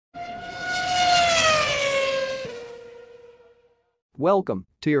Welcome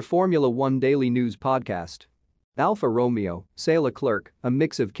to your Formula One Daily News podcast. Alfa Romeo, say Leclerc, a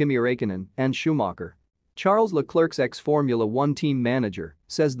mix of Kimi Räikkönen and Schumacher. Charles Leclerc's ex-Formula One team manager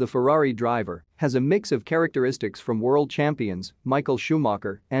says the Ferrari driver has a mix of characteristics from world champions Michael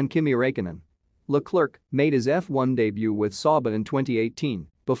Schumacher and Kimi Räikkönen. Leclerc made his F1 debut with Sauber in 2018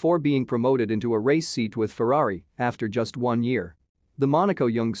 before being promoted into a race seat with Ferrari after just 1 year. The Monaco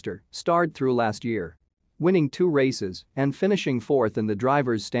youngster starred through last year, winning 2 races and finishing 4th in the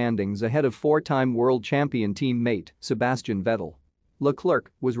drivers' standings ahead of 4-time world champion teammate Sebastian Vettel.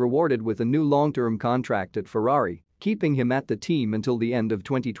 Leclerc was rewarded with a new long-term contract at Ferrari, keeping him at the team until the end of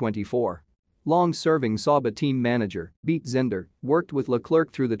 2024. Long-serving Sauber team manager Beat Zender worked with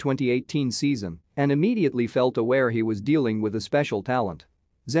Leclerc through the 2018 season and immediately felt aware he was dealing with a special talent.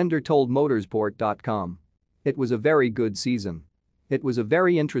 Zender told Motorsport.com. "It was a very good season. It was a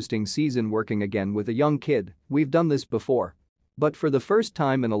very interesting season working again with a young kid. We've done this before. But for the first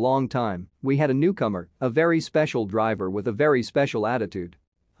time in a long time, we had a newcomer, a very special driver with a very special attitude.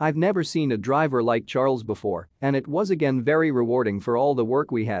 I've never seen a driver like Charles before, and it was again very rewarding for all the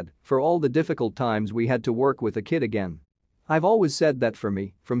work we had, for all the difficult times we had to work with a kid again. I've always said that for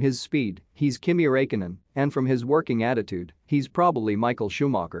me, from his speed, he's Kimi Räikkönen, and from his working attitude, he's probably Michael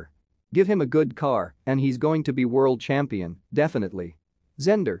Schumacher. Give him a good car, and he's going to be world champion, definitely."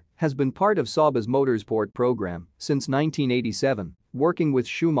 Zender has been part of Sauber's motorsport program since 1987, working with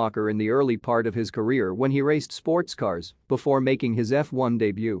Schumacher in the early part of his career when he raced sports cars before making his F1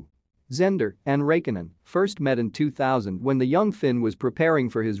 debut. Zender and Räikkönen first met in 2000 when the young Finn was preparing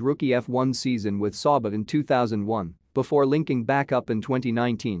for his rookie F1 season with Sauber in 2001, before linking back up in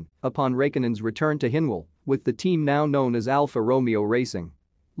 2019 upon Räikkönen's return to Hinwil with the team now known as Alfa Romeo Racing.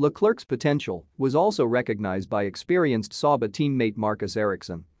 Leclerc's potential was also recognized by experienced Sauber teammate Marcus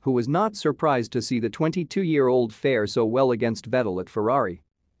Ericsson, who was not surprised to see the 22-year-old fare so well against Vettel at Ferrari.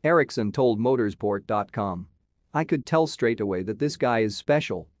 Ericsson told Motorsport.com. "I could tell straight away that this guy is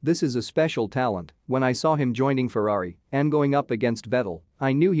special, this is a special talent. When I saw him joining Ferrari and going up against Vettel,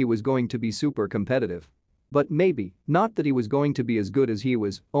 I knew he was going to be super competitive. But maybe not that he was going to be as good as he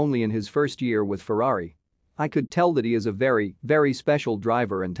was only in his first year with Ferrari. I could tell that he is a very, very special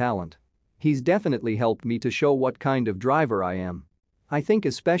driver and talent. He's definitely helped me to show what kind of driver I am. I think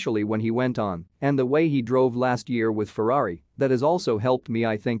especially when he went on and the way he drove last year with Ferrari, that has also helped me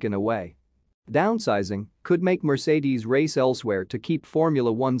I think in a way." Downsizing could make Mercedes race elsewhere to keep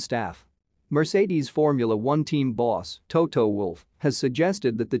Formula One staff. Mercedes Formula One team boss Toto Wolff has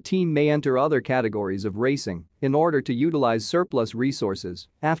suggested that the team may enter other categories of racing in order to utilize surplus resources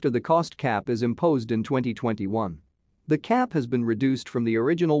after the cost cap is imposed in 2021. The cap has been reduced from the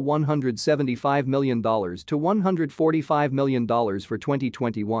original $175 million to $145 million for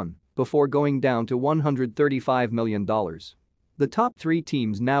 2021 before going down to $135 million. The top 3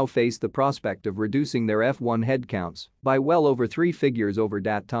 teams now face the prospect of reducing their F1 headcounts by well over 3 figures over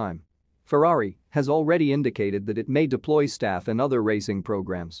that time. Ferrari has already indicated that it may deploy staff in other racing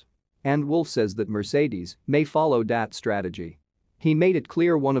programs. And Wolff says that Mercedes may follow that strategy. He made it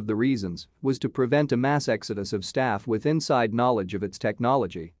clear one of the reasons was to prevent a mass exodus of staff with inside knowledge of its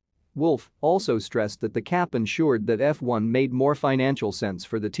technology. Wolff also stressed that the cap ensured that F1 made more financial sense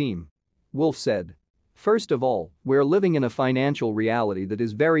for the team. Wolff said, "First of all, we're living in a financial reality that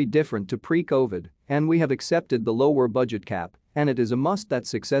is very different to pre-COVID, and we have accepted the lower budget cap, and it is a must that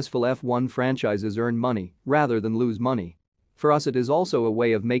successful F1 franchises earn money rather than lose money. For us it is also a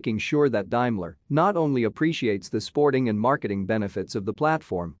way of making sure that Daimler not only appreciates the sporting and marketing benefits of the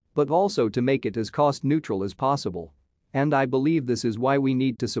platform, but also to make it as cost neutral as possible. And I believe this is why we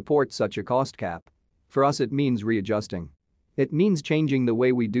need to support such a cost cap. For us it means readjusting. It means changing the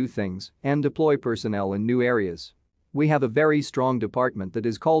way we do things and deploy personnel in new areas. We have a very strong department that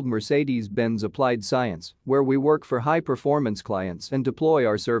is called Mercedes-Benz Applied Science, where we work for high-performance clients and deploy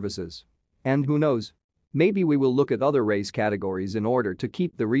our services. And who knows? Maybe we will look at other race categories in order to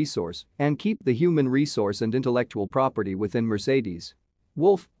keep the resource and keep the human resource and intellectual property within Mercedes."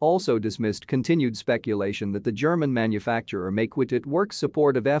 Wolff also dismissed continued speculation that the German manufacturer may quit its work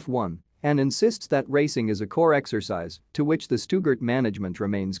support of F1 and insists that racing is a core exercise to which the Stuttgart management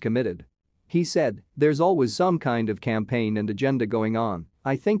remains committed. He said, "There's always some kind of campaign and agenda going on.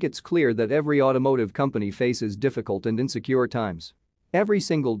 I think it's clear that every automotive company faces difficult and insecure times. Every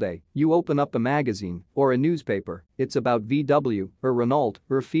single day, you open up a magazine or a newspaper, it's about VW or Renault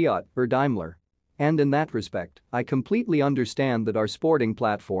or Fiat or Daimler. And in that respect, I completely understand that our sporting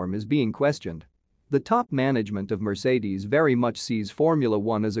platform is being questioned. The top management of Mercedes very much sees Formula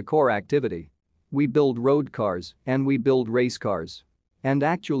One as a core activity. We build road cars and we build race cars. And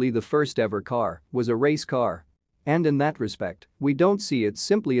actually the first ever car was a race car. And in that respect, we don't see it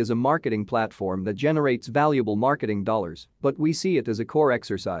simply as a marketing platform that generates valuable marketing dollars, but we see it as a core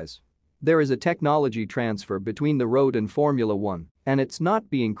exercise. There is a technology transfer between the road and Formula One, and it's not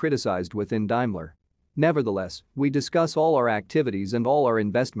being criticized within Daimler. Nevertheless, we discuss all our activities and all our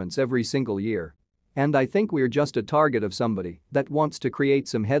investments every single year. And I think we're just a target of somebody that wants to create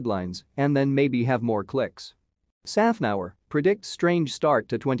some headlines and then maybe have more clicks. Safnauer predicts strange start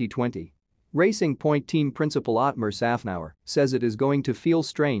to 2020. Racing Point team principal Otmar Safnauer says it is going to feel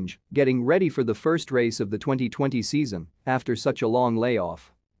strange getting ready for the first race of the 2020 season after such a long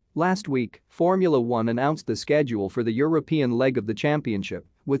layoff. Last week, Formula One announced the schedule for the European leg of the championship,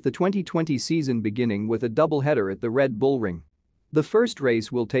 with the 2020 season beginning with a doubleheader at the Red Bull Ring. The first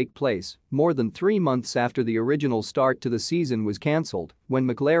race will take place more than 3 months after the original start to the season was cancelled when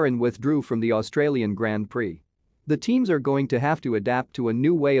McLaren withdrew from the Australian Grand Prix. The teams are going to have to adapt to a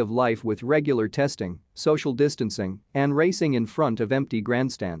new way of life with regular testing, social distancing, and racing in front of empty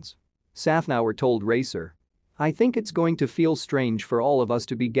grandstands. Safnauer told Racer. I think it's going to feel strange for all of us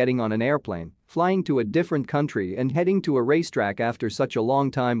to be getting on an airplane, flying to a different country and heading to a racetrack after such a long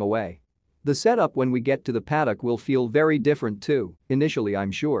time away. The setup when we get to the paddock will feel very different too, initially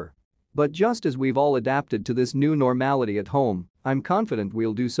I'm sure. But just as we've all adapted to this new normality at home, I'm confident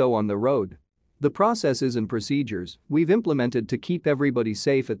we'll do so on the road. The processes and procedures we've implemented to keep everybody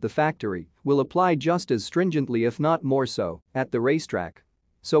safe at the factory will apply just as stringently if not more so at the racetrack.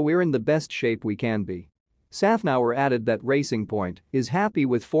 So we're in the best shape we can be. Safnauer added that Racing Point is happy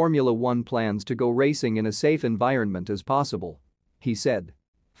with Formula One plans to go racing in a safe environment as possible. He said.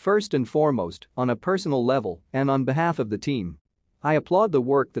 First and foremost, on a personal level and on behalf of the team, I applaud the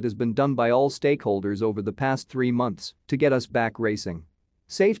work that has been done by all stakeholders over the past 3 months to get us back racing.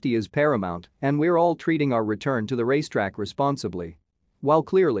 Safety is paramount, and we're all treating our return to the racetrack responsibly. While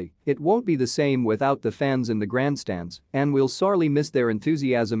clearly, it won't be the same without the fans in the grandstands, and we'll sorely miss their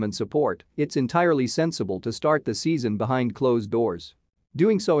enthusiasm and support, it's entirely sensible to start the season behind closed doors.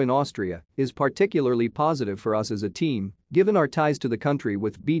 Doing so in Austria is particularly positive for us as a team, given our ties to the country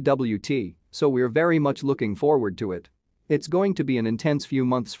with BWT, so we're very much looking forward to it. It's going to be an intense few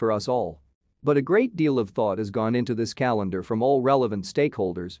months for us all. But a great deal of thought has gone into this calendar from all relevant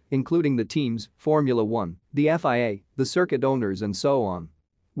stakeholders, including the teams, Formula One, the FIA, the circuit owners and so on.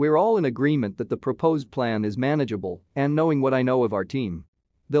 We're all in agreement that the proposed plan is manageable, and knowing what I know of our team,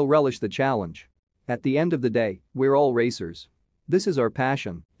 they'll relish the challenge. At the end of the day, we're all racers. This is our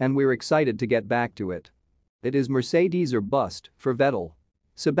passion, and we're excited to get back to it. It is Mercedes or bust for Vettel.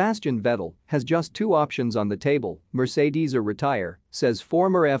 Sebastian Vettel has just 2 options on the table, Mercedes or retire, says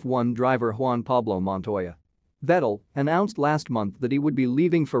former F1 driver Juan Pablo Montoya. Vettel announced last month that he would be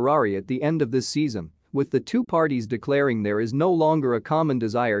leaving Ferrari at the end of this season, with the 2 parties declaring there is no longer a common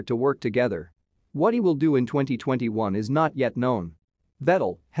desire to work together. What he will do in 2021 is not yet known.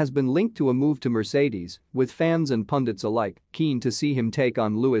 Vettel has been linked to a move to Mercedes, with fans and pundits alike keen to see him take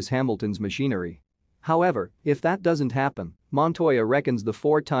on Lewis Hamilton's machinery. However, if that doesn't happen, Montoya reckons the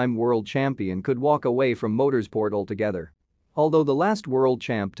 4-time world champion could walk away from motorsport altogether. Although the last world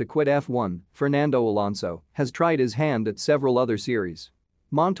champ to quit F1, Fernando Alonso, has tried his hand at several other series.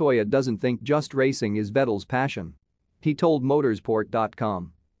 Montoya doesn't think just racing is Vettel's passion. He told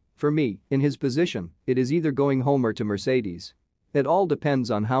Motorsport.com. For me, in his position, it is either going home or to Mercedes. It all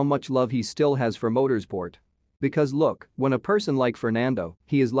depends on how much love he still has for motorsport. Because look, when a person like Fernando,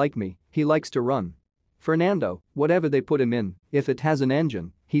 he is like me, he likes to run. Fernando, whatever they put him in, if it has an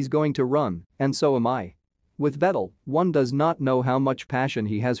engine, he's going to run, and so am I. With Vettel, one does not know how much passion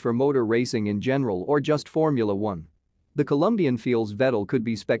he has for motor racing in general or just Formula One. The Colombian feels Vettel could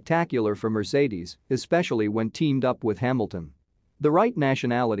be spectacular for Mercedes, especially when teamed up with Hamilton. The right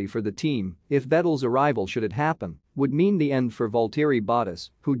nationality for the team, if Vettel's arrival should it happen, would mean the end for Valtteri Bottas,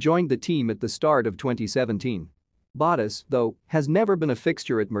 who joined the team at the start of 2017. Bottas, though, has never been a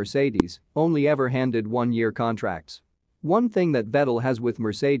fixture at Mercedes, only ever handed 1-year contracts. One thing that Vettel has with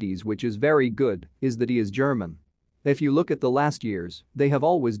Mercedes which is very good is that he is German. If you look at the last years, they have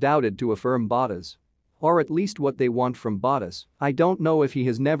always doubted to affirm Bottas. Or at least what they want from Bottas. I don't know if he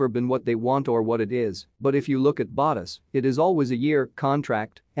has never been what they want or what it is, but if you look at Bottas, it is always a year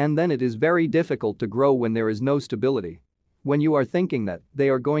contract, and then it is very difficult to grow when there is no stability. When you are thinking that they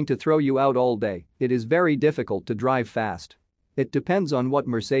are going to throw you out all day, it is very difficult to drive fast. It depends on what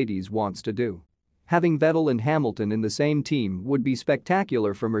Mercedes wants to do. Having Vettel and Hamilton in the same team would be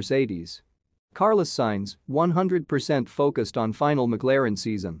spectacular for Mercedes. Carlos Sainz, 100% focused on final McLaren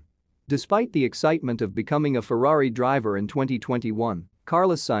season. Despite the excitement of becoming a Ferrari driver in 2021,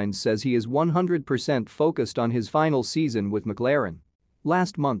 Carlos Sainz says he is 100% focused on his final season with McLaren.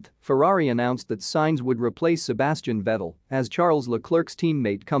 Last month, Ferrari announced that Sainz would replace Sebastian Vettel as Charles Leclerc's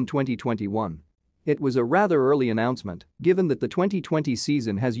teammate come 2021. It was a rather early announcement, given that the 2020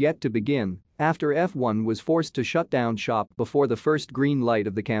 season has yet to begin after F1 was forced to shut down shop before the first green light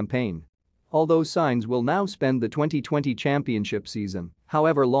of the campaign. Although Sainz will now spend the 2020 championship season,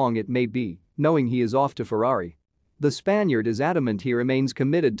 however long it may be, knowing he is off to Ferrari. The Spaniard is adamant he remains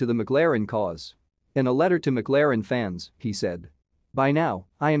committed to the McLaren cause. In a letter to McLaren fans, he said, "By now,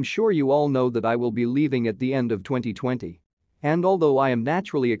 I am sure you all know that I will be leaving at the end of 2020. And although I am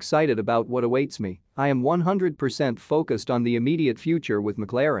naturally excited about what awaits me, I am 100% focused on the immediate future with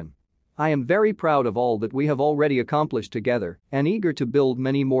McLaren. I am very proud of all that we have already accomplished together and eager to build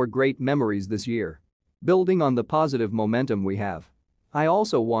many more great memories this year. Building on the positive momentum we have. I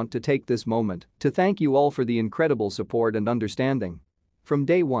also want to take this moment to thank you all for the incredible support and understanding. From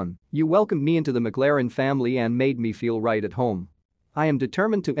day one, you welcomed me into the McLaren family and made me feel right at home. I am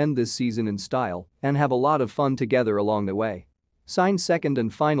determined to end this season in style and have a lot of fun together along the way." Sainz's second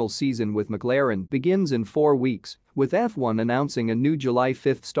and final season with McLaren begins in 4 weeks, with F1 announcing a new July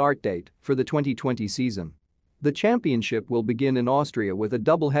 5 start date for the 2020 season. The championship will begin in Austria with a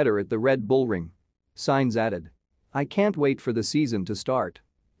doubleheader at the Red Bull Ring. Sainz added, "I can't wait for the season to start.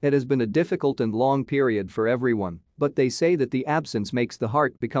 It has been a difficult and long period for everyone, but they say that the absence makes the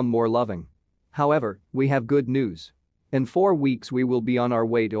heart become more loving. However, we have good news. In 4 weeks we will be on our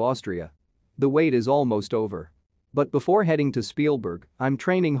way to Austria. The wait is almost over. But before heading to Spielberg, I'm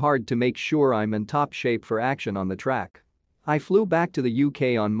training hard to make sure I'm in top shape for action on the track. I flew back to the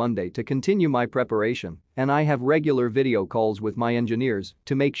UK on Monday to continue my preparation, and I have regular video calls with my engineers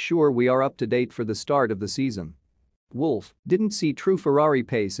to make sure we are up to date for the start of the season." Wolff didn't see true Ferrari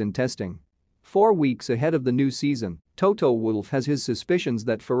pace in testing. 4 weeks ahead of the new season, Toto Wolff has his suspicions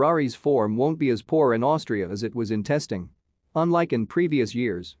that Ferrari's form won't be as poor in Austria as it was in testing. Unlike in previous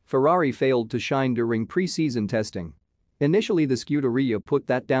years, Ferrari failed to shine during pre-season testing. Initially, the Scuderia put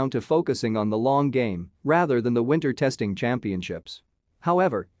that down to focusing on the long game rather than the winter testing championships.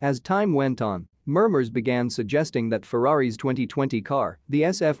 However, as time went on, murmurs began suggesting that Ferrari's 2020 car, the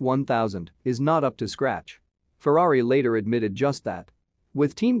SF1000, is not up to scratch. Ferrari later admitted just that,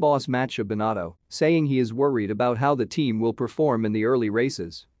 with team boss Mattia Binotto saying he is worried about how the team will perform in the early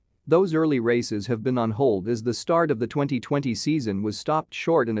races. Those early races have been on hold as the start of the 2020 season was stopped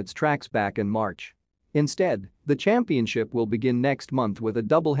short in its tracks back in March. Instead, the championship will begin next month with a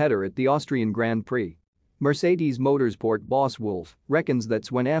doubleheader at the Austrian Grand Prix. Mercedes Motorsport boss Wolff reckons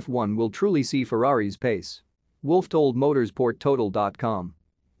that's when F1 will truly see Ferrari's pace. Wolff told motorsporttotal.com,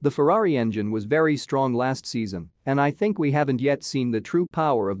 "The Ferrari engine was very strong last season, and I think we haven't yet seen the true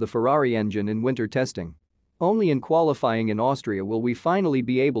power of the Ferrari engine in winter testing. Only in qualifying in Austria will we finally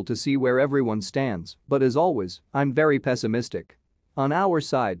be able to see where everyone stands, but as always, I'm very pessimistic. On our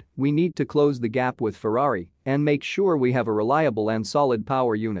side, we need to close the gap with Ferrari and make sure we have a reliable and solid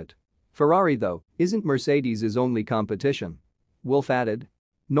power unit. Ferrari, though, isn't Mercedes' only competition." Wolff added.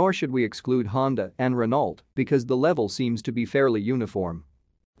 "Nor should we exclude Honda and Renault because the level seems to be fairly uniform."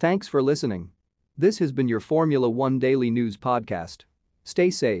 Thanks for listening. This has been your Formula One Daily News Podcast.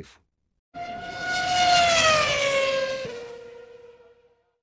 Stay safe.